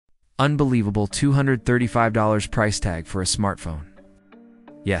unbelievable $235 price tag for a smartphone.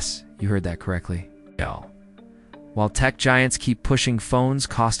 Yes, you heard that correctly. While tech giants keep pushing phones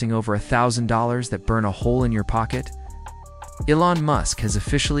costing over $1,000 that burn a hole in your pocket, Elon Musk has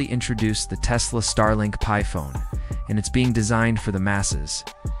officially introduced the Tesla Starlink Pi phone, and it's being designed for the masses.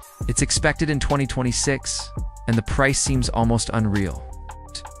 It's expected in 2026, and the price seems almost unreal.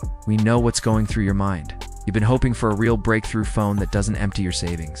 We know what's going through your mind. You've been hoping for a real breakthrough phone that doesn't empty your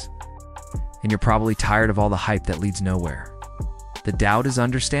savings. And you're probably tired of all the hype that leads nowhere. The doubt is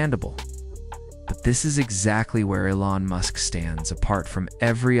understandable. But this is exactly where Elon Musk stands, apart from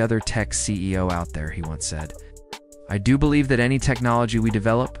every other tech CEO out there, he once said. I do believe that any technology we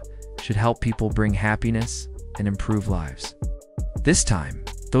develop should help people bring happiness and improve lives. This time,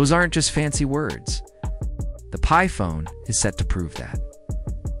 those aren't just fancy words. The Pi phone is set to prove that.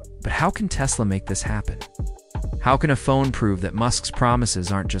 But how can Tesla make this happen? How can a phone prove that Musk's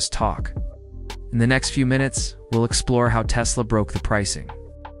promises aren't just talk? In the next few minutes, we'll explore how Tesla broke the pricing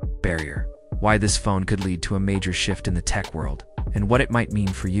barrier, why this phone could lead to a major shift in the tech world, and what it might mean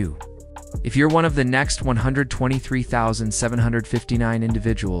for you. If you're one of the next 123,759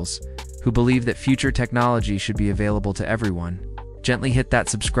 individuals who believe that future technology should be available to everyone, gently hit that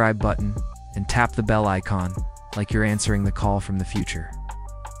subscribe button and tap the bell icon like you're answering the call from the future.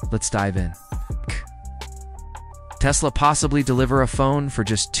 Let's dive in. Tesla possibly deliver a phone for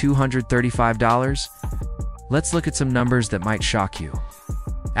just $235? Let's look at some numbers that might shock you.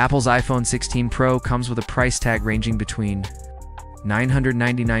 Apple's iPhone 16 Pro comes with a price tag ranging between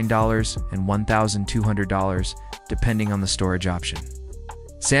 $999 and $1,200, depending on the storage option.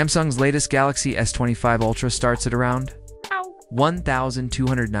 Samsung's latest Galaxy S25 Ultra starts at around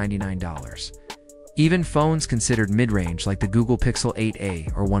 $1,299. Even phones considered mid-range like the Google Pixel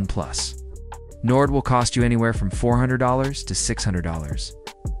 8a or OnePlus Nord will cost you anywhere from $400 to $600.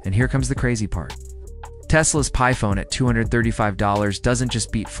 And here comes the crazy part. Tesla's Pi phone at $235 doesn't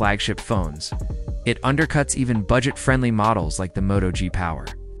just beat flagship phones. It undercuts even budget-friendly models like the Moto G Power.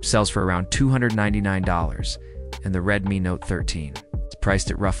 Sells for around $299, and the Redmi Note 13 is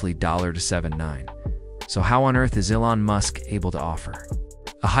priced at roughly $1 to $7.9. So how on earth is Elon Musk able to offer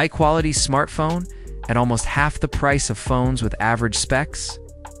a high-quality smartphone at almost half the price of phones with average specs?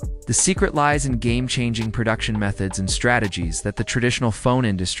 The secret lies in game-changing production methods and strategies that the traditional phone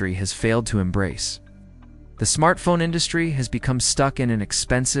industry has failed to embrace. The smartphone industry has become stuck in an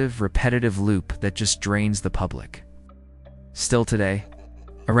expensive, repetitive loop that just drains the public. Still today,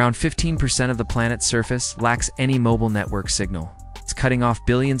 around 15% of the planet's surface lacks any mobile network signal. It's cutting off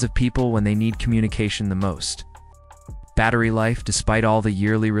billions of people when they need communication the most. Battery life, despite all the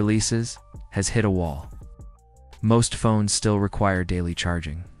yearly releases, has hit a wall. Most phones still require daily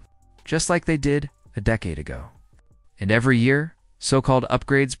charging, just like they did a decade ago. And every year, so-called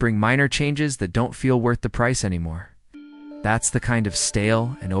upgrades bring minor changes that don't feel worth the price anymore. That's the kind of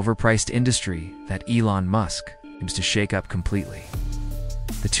stale and overpriced industry that Elon Musk aims to shake up completely.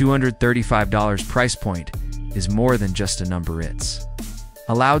 The $235 price point is more than just a number. It's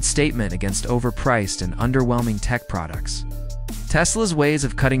a loud statement against overpriced and underwhelming tech products. Tesla's ways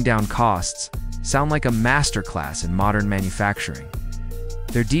of cutting down costs sound like a masterclass in modern manufacturing.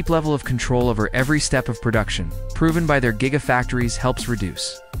 Their deep level of control over every step of production, proven by their gigafactories, helps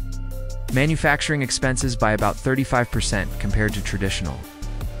reduce manufacturing expenses by about 35% compared to traditional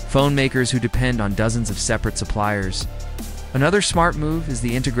phone makers who depend on dozens of separate suppliers. Another smart move is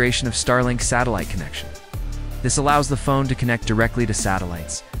the integration of Starlink satellite connection. This allows the phone to connect directly to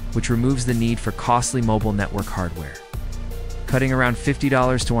satellites, which removes the need for costly mobile network hardware. Cutting around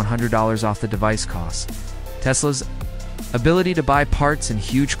 $50 to $100 off the device cost. Tesla's ability to buy parts in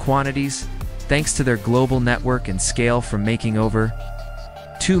huge quantities, thanks to their global network and scale from making over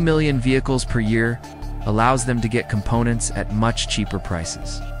 2 million vehicles per year, allows them to get components at much cheaper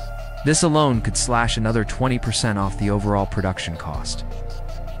prices. This alone could slash another 20% off the overall production cost.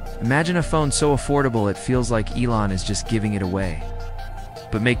 Imagine a phone so affordable it feels like Elon is just giving it away.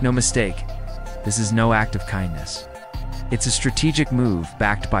 But make no mistake, this is no act of kindness. It's a strategic move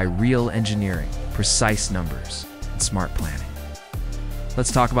backed by real engineering, precise numbers, and smart planning.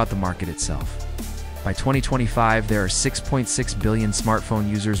 Let's talk about the market itself. By 2025, there are 6.6 billion smartphone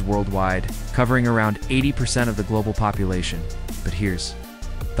users worldwide, covering around 80% of the global population. But here's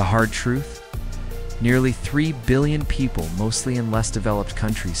the hard truth. Nearly 3 billion people, mostly in less developed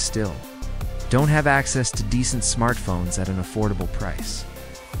countries still, don't have access to decent smartphones at an affordable price.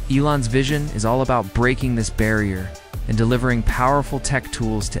 Elon's vision is all about breaking this barrier and delivering powerful tech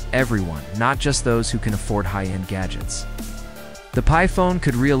tools to everyone, not just those who can afford high-end gadgets. The Pi phone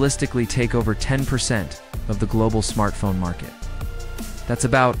could realistically take over 10% of the global smartphone market. That's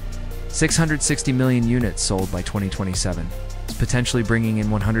about 660 million units sold by 2027. It's potentially bringing in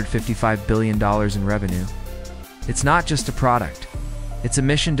 $155 billion in revenue. It's not just a product. It's a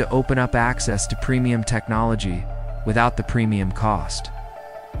mission to open up access to premium technology without the premium cost.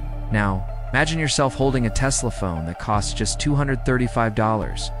 Now, imagine yourself holding a Tesla phone that costs just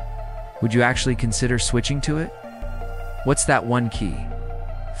 $235. Would you actually consider switching to it? What's that one key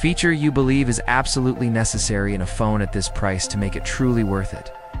feature you believe is absolutely necessary in a phone at this price to make it truly worth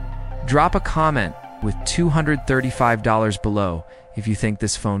it? Drop a comment with $235 below if you think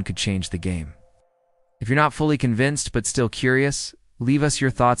this phone could change the game. If you're not fully convinced but still curious, leave us your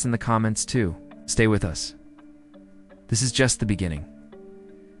thoughts in the comments too. Stay with us. This is just the beginning.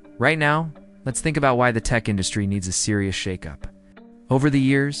 Right now, let's think about why the tech industry needs a serious shakeup. Over the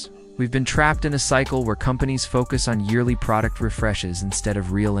years, we've been trapped in a cycle where companies focus on yearly product refreshes instead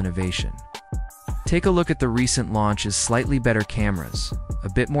of real innovation. Take a look at the recent launches: slightly better cameras, a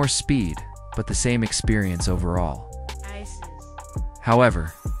bit more speed, but the same experience overall.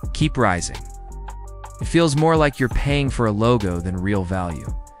 However, keep rising. It feels more like you're paying for a logo than real value.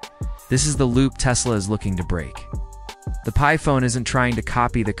 This is the loop Tesla is looking to break. The Pi phone isn't trying to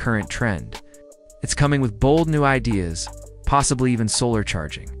copy the current trend. It's coming with bold new ideas, possibly even solar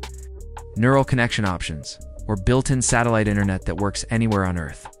charging, neural connection options, or built-in satellite internet that works anywhere on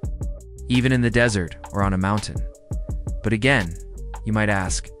Earth, even in the desert or on a mountain. But again, you might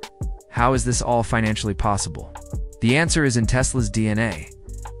ask, how is this all financially possible? The answer is in Tesla's DNA.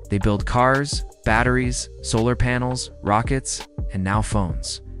 They build cars, batteries, solar panels, rockets, and now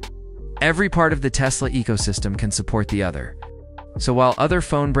phones. Every part of the Tesla ecosystem can support the other. So while other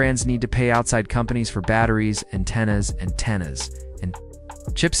phone brands need to pay outside companies for batteries, antennas, and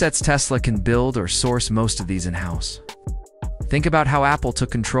chipsets, Tesla can build or source most of these in-house. Think about how Apple took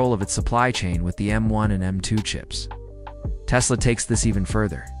control of its supply chain with the M1 and M2 chips. Tesla takes this even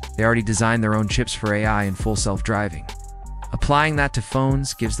further. They already designed their own chips for AI and full self-driving. Applying that to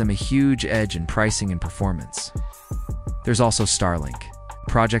phones gives them a huge edge in pricing and performance. There's also Starlink, a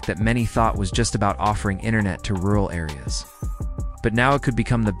project that many thought was just about offering internet to rural areas. But now it could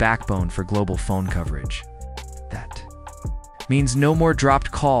become the backbone for global phone coverage. That means no more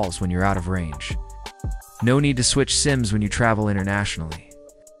dropped calls when you're out of range. No need to switch SIMs when you travel internationally.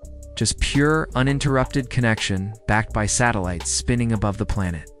 Just pure, uninterrupted connection backed by satellites spinning above the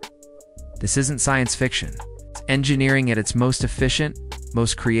planet. This isn't science fiction. It's engineering at its most efficient,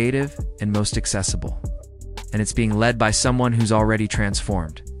 most creative, and most accessible. And it's being led by someone who's already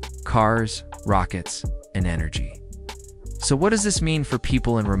transformed cars, rockets, and energy. So what does this mean for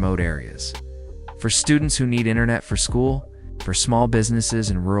people in remote areas? For students who need internet for school? For small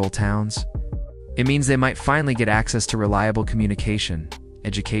businesses in rural towns? It means they might finally get access to reliable communication,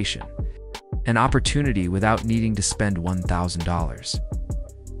 education, and opportunity without needing to spend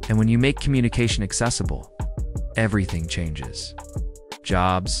 $1,000. And when you make communication accessible, everything changes.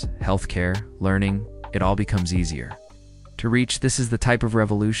 Jobs, healthcare, learning, it all becomes easier. To reach this is the type of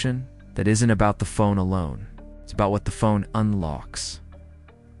revolution that isn't about the phone alone. It's about what the phone unlocks.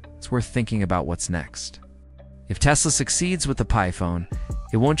 It's worth thinking about what's next. If Tesla succeeds with the Pi phone,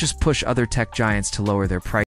 it won't just push other tech giants to lower their price.